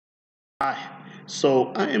Hi,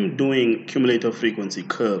 so I am doing cumulative frequency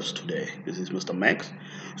curves today. This is Mr. Max.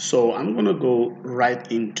 So I'm going to go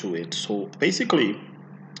right into it. So basically,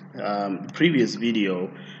 the previous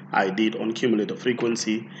video I did on cumulative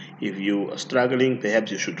frequency. If you are struggling,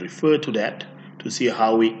 perhaps you should refer to that to see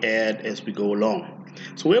how we add as we go along.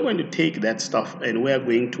 So we're going to take that stuff and we're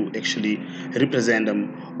going to actually represent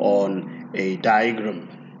them on a diagram.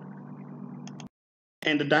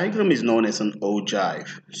 And the diagram is known as an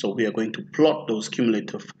ogive. So we are going to plot those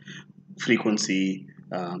cumulative frequency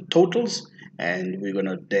totals, and we're going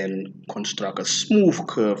to then construct a smooth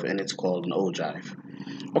curve, and it's called an ogive.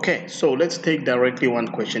 Okay, so let's take directly one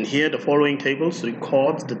question here. The following tables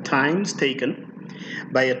records the times taken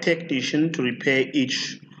by a technician to repair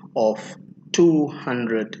each of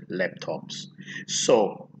 200 laptops.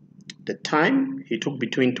 So the time he took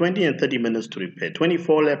between 20 and 30 minutes to repair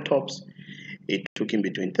 24 laptops. It took him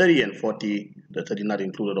between 30 and 40, the 30 not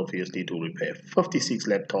included obviously, to repair 56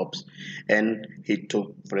 laptops. And it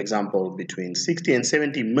took, for example, between 60 and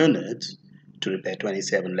 70 minutes to repair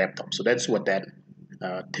 27 laptops. So that's what that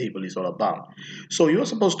table is all about. So you're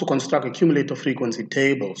supposed to construct a cumulative frequency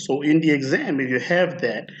table. So in the exam, if you have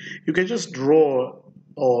that, you can just draw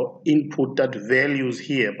or input that values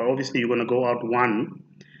here. But obviously you're going to go out one.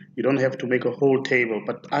 You don't have to make a whole table.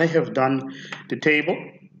 But I have done the table.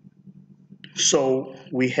 So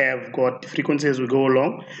we have got frequency as we go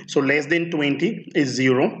along. So less than 20 is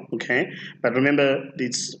 0, okay? But remember,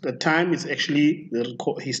 the time is actually,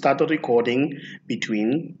 he started recording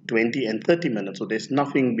between 20 and 30 minutes. So there's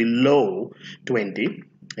nothing below 20.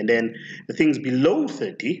 And then the things below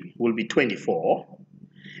 30 will be 24.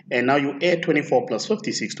 And now you add 24 plus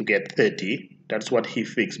 56 to get 30. That's what he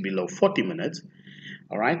fixed below 40 minutes.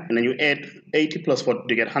 All right? And then you add 80 plus 40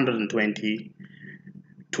 to get 120.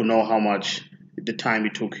 To know how much the time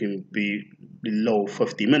it took him below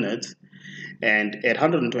 50 minutes, and add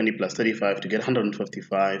 120 plus 35 to get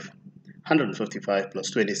 155. 155 plus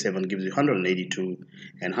 27 gives you 182,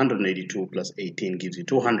 and 182 plus 18 gives you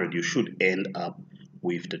 200. You should end up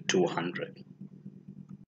with the 200.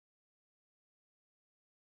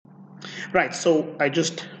 Right, so I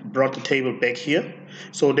just brought the table back here.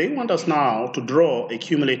 So they want us now to draw a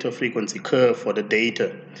cumulative frequency curve for the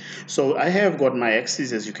data. So I have got my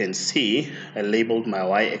axis, as you can see. I labeled my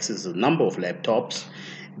y-axis as the number of laptops.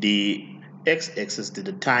 The x-axis is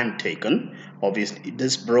the time taken. Obviously,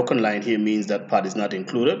 this broken line here means that part is not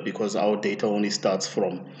included because our data only starts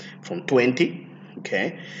from 20.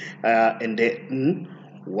 Okay, and then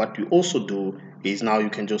what you also do is now you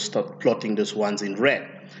can just start plotting these ones in red.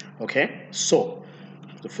 Okay, so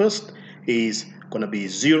the first is going to be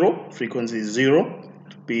 0, frequency is 0,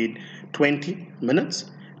 be 20 minutes,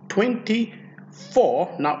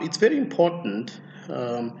 24. Now it's very important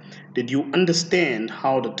that you understand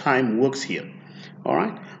how the time works here. All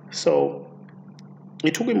right, so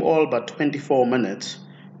it took him all but 24 minutes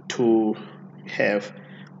to have,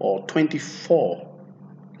 or 24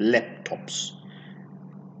 laptops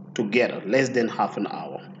together, less than half an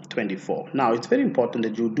hour. 24. Now it's very important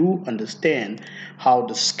that you do understand how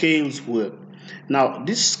the scales work. Now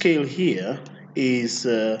this scale here is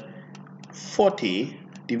 40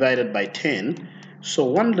 divided by 10. So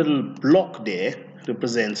one little block there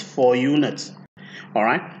represents 4 units. All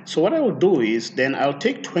right, so what I will do is then I'll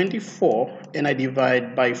take 24 and I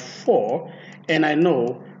divide by 4, and I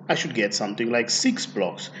know I should get something like 6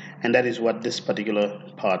 blocks, and that is what this particular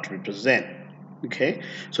part represents. Okay,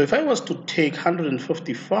 so if I was to take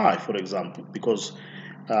 155, for example, because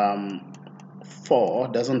 4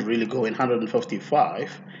 doesn't really go in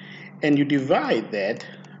 155, and you divide that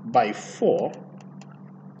by 4,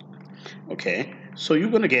 okay, so you're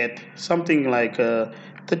going to get something like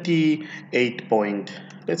 38 point,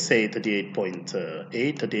 let's say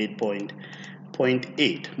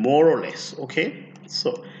 38.8, more or less. Okay,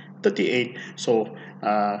 so 38, so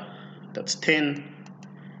that's 10,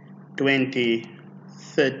 20,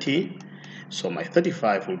 30. So my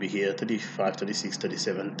 35 will be here, 35, 36,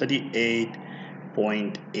 37,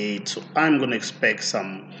 38.8. So I'm going to expect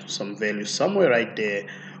some value somewhere right there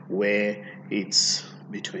where it's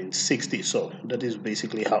between 60. So that is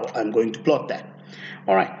basically how I'm going to plot that.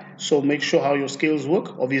 All right, so make sure how your scales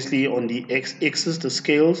work. Obviously on the x-axis the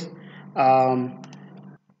scales are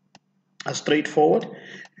straightforward.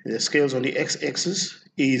 The scales on the x-axis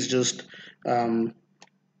is just 5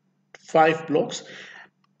 blocks,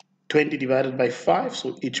 20 divided by 5,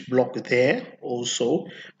 so each block there also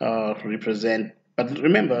represent, but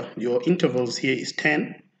remember your intervals here is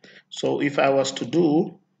 10. So if I was to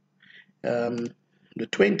do the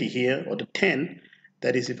 20 here, or the 10,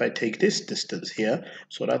 that is if I take this distance here,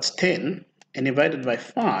 so that's 10, and divided by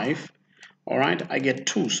 5, All right, I get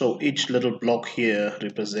 2. So each little block here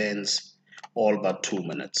represents all but 2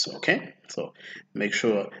 minutes. Okay, so make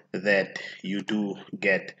sure that you do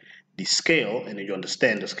get the scale and you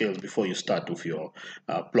understand the scales before you start with your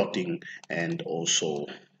plotting and also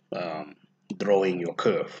drawing your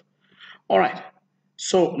curve. All right,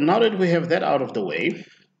 so now that we have that out of the way,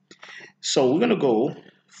 so we're going to go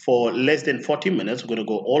for less than 40 minutes. We're going to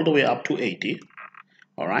go all the way up to 80.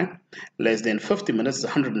 All right, less than 50 minutes is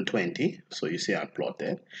 120. So you see I plot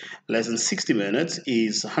that. Less than 60 minutes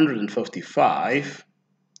is 155.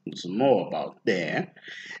 It's more about there.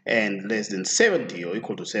 And less than 70 or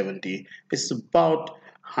equal to 70 is about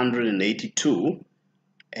 182.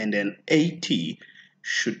 And then 80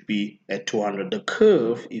 should be at 200. The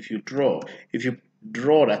curve, if you draw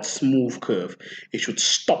that smooth curve, it should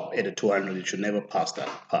stop at a 200. It should never pass that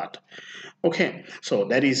part. Okay, so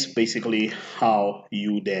that is basically how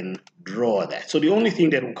you then draw that. So the only thing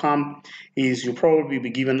that will come is you'll probably be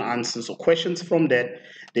given answers or questions from that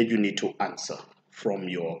you need to answer from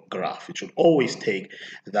your graph. It should always take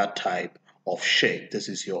that type of shape. This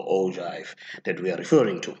is your ogive that we are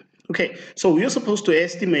referring to. Okay, so we are supposed to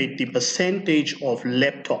estimate the percentage of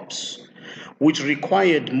laptops which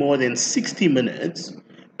required more than 60 minutes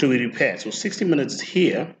to be repaired. So 60 minutes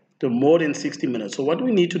here to more than 60 minutes. So what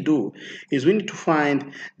we need to do is we need to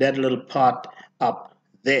find that little part up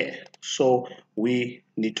there. So we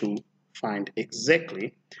need to find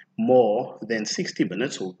exactly more than 60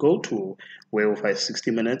 minutes. We'll go to where we find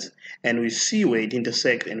 60 minutes and we see where it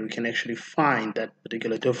intersects and we can actually find that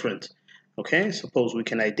particular difference. Okay, suppose we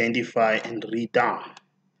can identify and read down.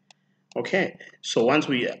 Okay, so once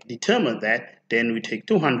we determine that, then we take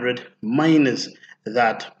 200 minus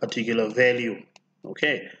that particular value.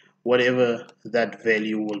 Okay, whatever that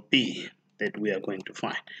value will be that we are going to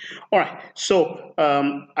find. All right, so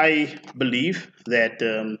I believe that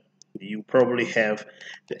you probably have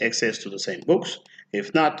the access to the same books.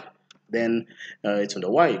 If not, then it's on the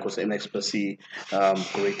Y equals mx plus c,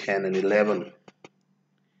 grade 10 and 11.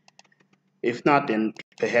 If not, then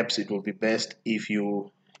perhaps it will be best if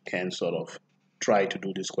you can sort of try to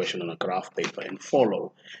do this question on a graph paper and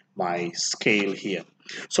follow my scale here.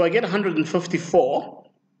 So I get 154.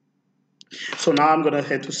 So now I'm going to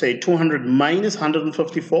have to say 200 minus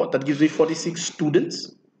 154. That gives me 46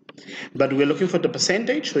 students. But we're looking for the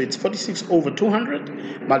percentage, so it's 46 over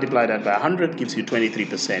 200. Multiply that by 100 gives you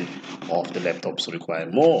 23% of the laptops require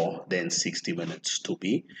more than 60 minutes to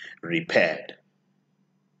be repaired.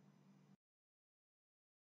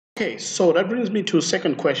 Okay, so that brings me to a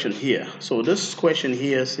second question here. So this question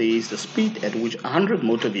here says the speed at which 100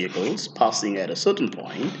 motor vehicles passing at a certain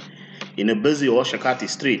point in a busy or Shakati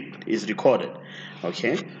street is recorded.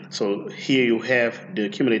 Okay, so here you have the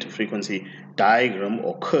cumulative frequency diagram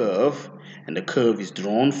or curve, and the curve is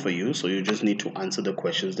drawn for you, so you just need to answer the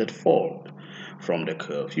questions that fall from the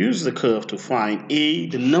curve. Use the curve to find A,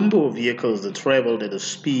 the number of vehicles that traveled at a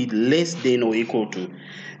speed less than or equal to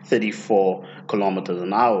 34 kilometers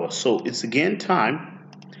an hour. So it's again time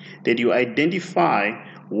that you identify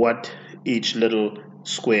what each little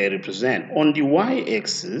square represent. On the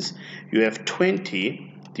y-axis, you have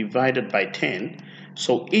 20 divided by 10.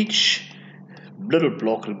 So each little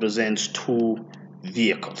block represents 2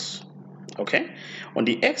 vehicles. Okay. On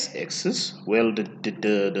the x-axis, well,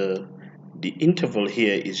 the interval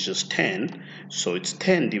here is just 10, so it's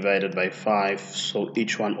 10 divided by 5, so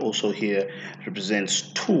each one also here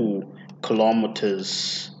represents 2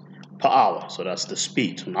 kilometers per hour. So that's the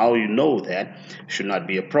speed. So now you know that should not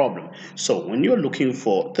be a problem. So when you're looking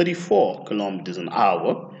for 34 kilometers an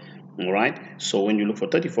hour, all right, so when you look for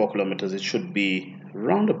 34 kilometers, it should be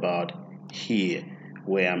roundabout here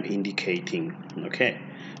where I'm indicating. Okay,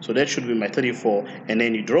 so that should be my 34, and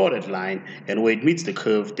then you draw that line, and where it meets the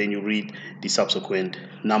curve, then you read the subsequent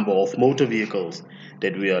number of motor vehicles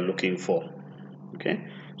that we are looking for. Okay,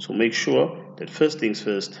 so make sure that first things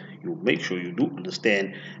first, you make sure you do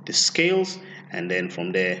understand the scales, and then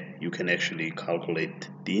from there you can actually calculate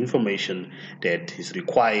the information that is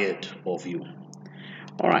required of you.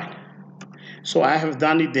 All right, so I have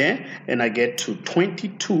done it there, and I get to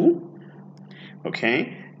 22.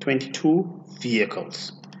 Okay, 22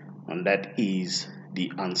 vehicles, and that is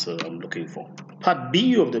the answer I'm looking for. Part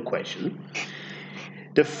B of the question,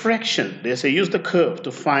 the fraction, they say use the curve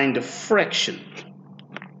to find the fraction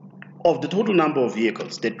of the total number of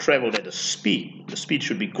vehicles that traveled at a speed. The speed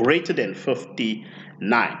should be greater than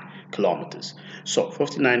 59. kilometers. So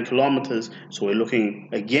 59 kilometers, so we're looking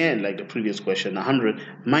again like the previous question, 100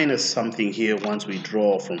 minus something here once we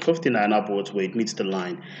draw from 59 upwards where it meets the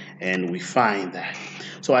line, and we find that.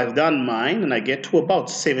 So I've done mine and I get to about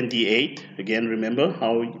 78. Again, remember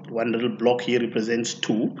how one little block here represents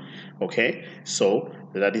 2. Okay, so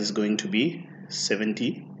that is going to be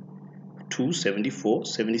 72, 74,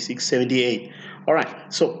 76, 78. All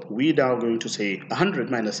right, so we now going to say 100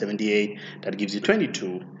 minus 78, that gives you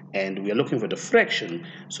 22, and we are looking for the fraction,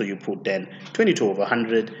 so you put then 22 over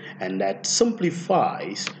 100, and that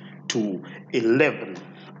simplifies to 11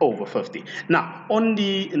 over 50. Now, on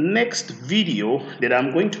the next video that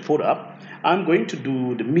I'm going to put up, I'm going to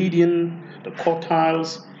do the median, the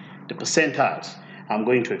quartiles, the percentiles. I'm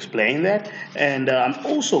going to explain that, and I'm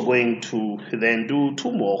also going to then do 2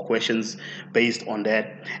 more questions based on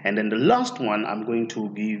that, and then the last one I'm going to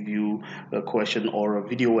give you a question or a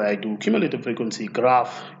video where I do cumulative frequency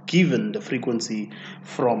graph given the frequency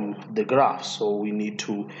from the graph. So we need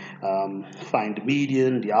to find the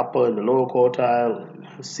median, the upper and the lower quartile,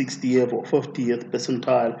 60th or 50th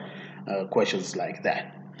percentile, questions like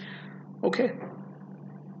that. Okay.